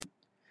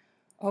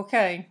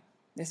Okay,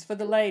 this for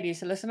the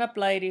ladies. Listen up,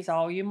 ladies,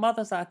 all you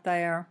mothers out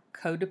there,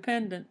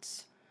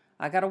 codependents.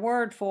 I got a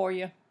word for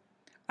you.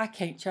 I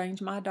can't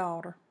change my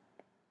daughter.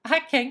 I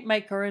can't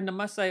make her into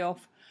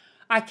myself.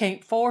 I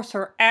can't force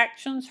her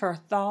actions, her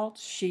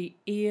thoughts. She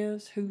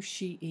is who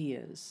she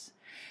is.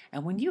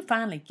 And when you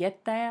finally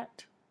get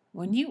that,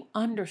 when you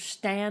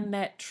understand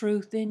that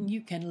truth, then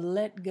you can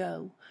let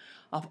go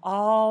of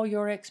all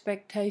your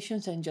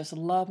expectations and just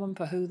love them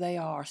for who they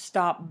are.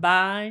 Stop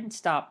buying,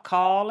 stop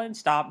calling,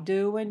 stop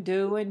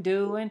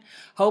doing,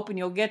 hoping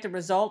you'll get the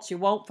results you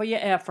want for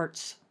your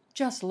efforts.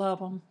 Just love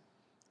them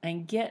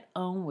and get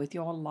on with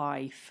your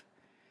life.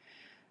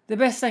 The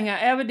best thing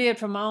I ever did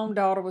for my own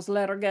daughter was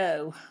let her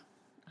go.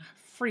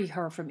 Free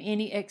her from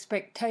any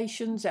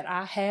expectations that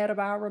I had of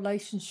our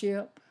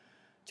relationship.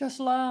 Just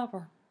love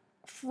her.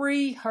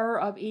 Free her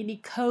of any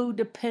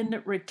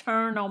codependent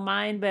return on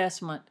my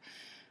investment.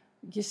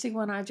 You see,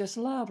 when I just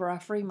love her, I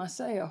free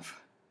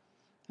myself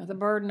of the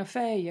burden of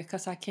failure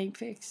because I can't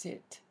fix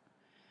it.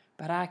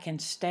 But I can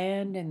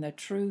stand in the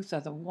truth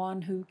of the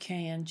one who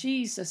can.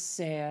 Jesus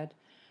said,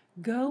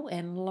 "Go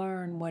and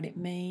learn what it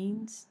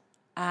means.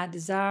 I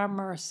desire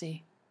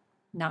mercy,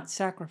 not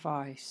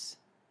sacrifice."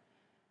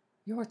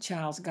 Your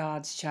child's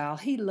God's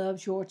child. He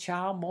loves your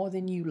child more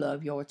than you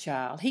love your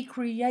child. He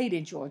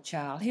created your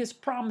child. His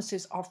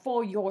promises are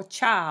for your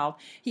child.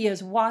 He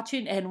is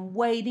watching and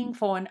waiting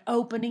for an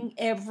opening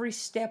every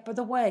step of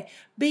the way.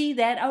 Be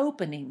that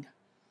opening.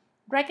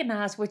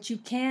 Recognize what you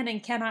can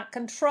and cannot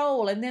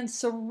control, and then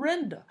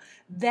surrender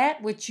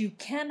that which you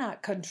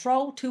cannot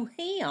control to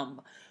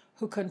Him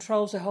who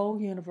controls the whole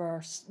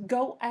universe.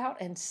 Go out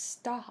and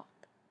stop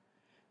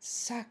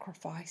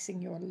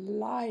sacrificing your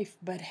life,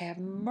 but have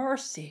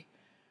mercy.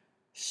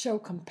 Show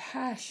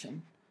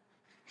compassion,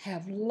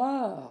 have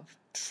love,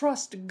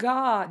 trust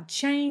God.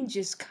 Change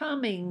is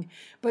coming,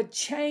 but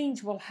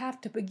change will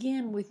have to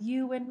begin with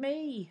you and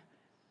me.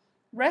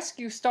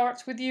 Rescue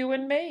starts with you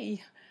and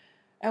me.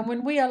 And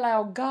when we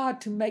allow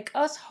God to make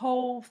us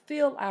whole,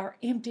 fill our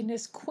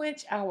emptiness,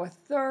 quench our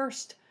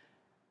thirst,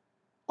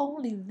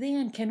 only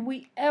then can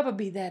we ever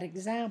be that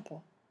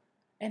example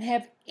and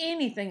have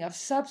anything of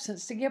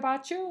substance to give our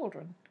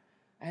children.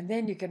 And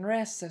then you can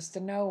rest, sister,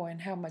 knowing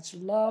how much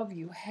love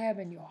you have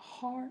in your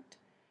heart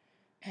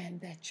and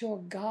that your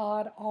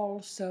God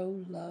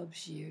also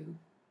loves you.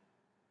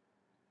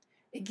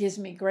 It gives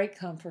me great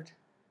comfort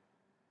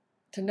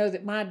to know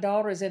that my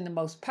daughter is in the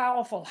most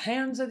powerful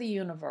hands of the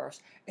universe.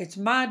 It's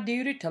my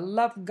duty to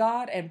love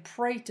God and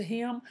pray to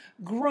Him,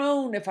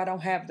 groan if I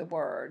don't have the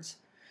words,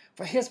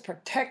 for His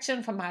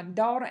protection for my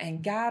daughter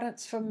and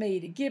guidance for me,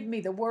 to give me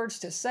the words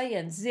to say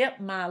and zip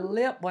my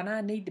lip when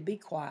I need to be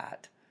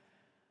quiet.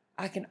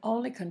 I can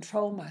only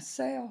control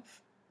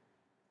myself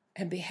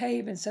and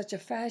behave in such a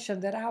fashion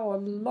that our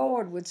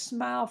Lord would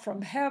smile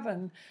from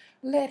heaven,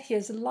 let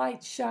His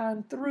light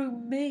shine through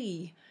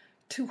me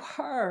to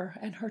her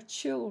and her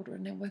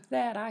children, and with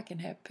that I can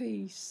have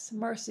peace.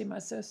 Mercy, my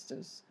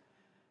sisters.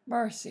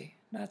 Mercy,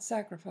 not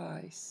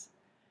sacrifice.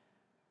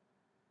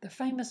 The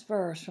famous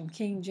verse from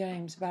King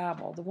James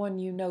Bible, the one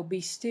you know,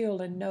 "Be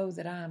still and know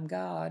that I am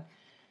God."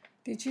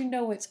 Did you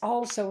know it's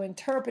also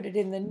interpreted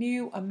in the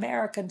New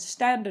American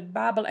Standard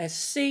Bible as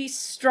 "Cease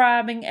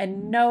striving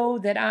and know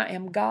that I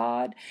am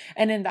God,"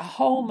 and in the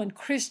Holman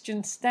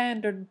Christian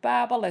Standard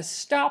Bible as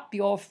 "Stop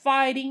your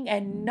fighting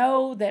and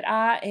know that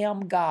I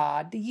am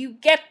God"? Do you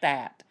get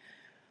that?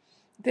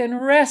 Then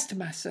rest,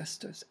 my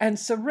sisters, and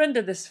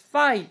surrender this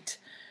fight,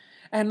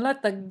 and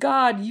let the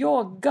God,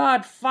 your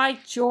God,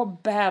 fight your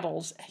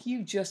battles.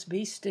 You just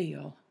be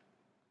still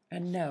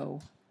and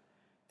know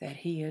that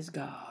He is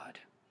God.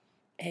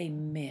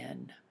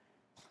 Amen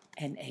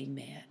and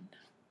amen.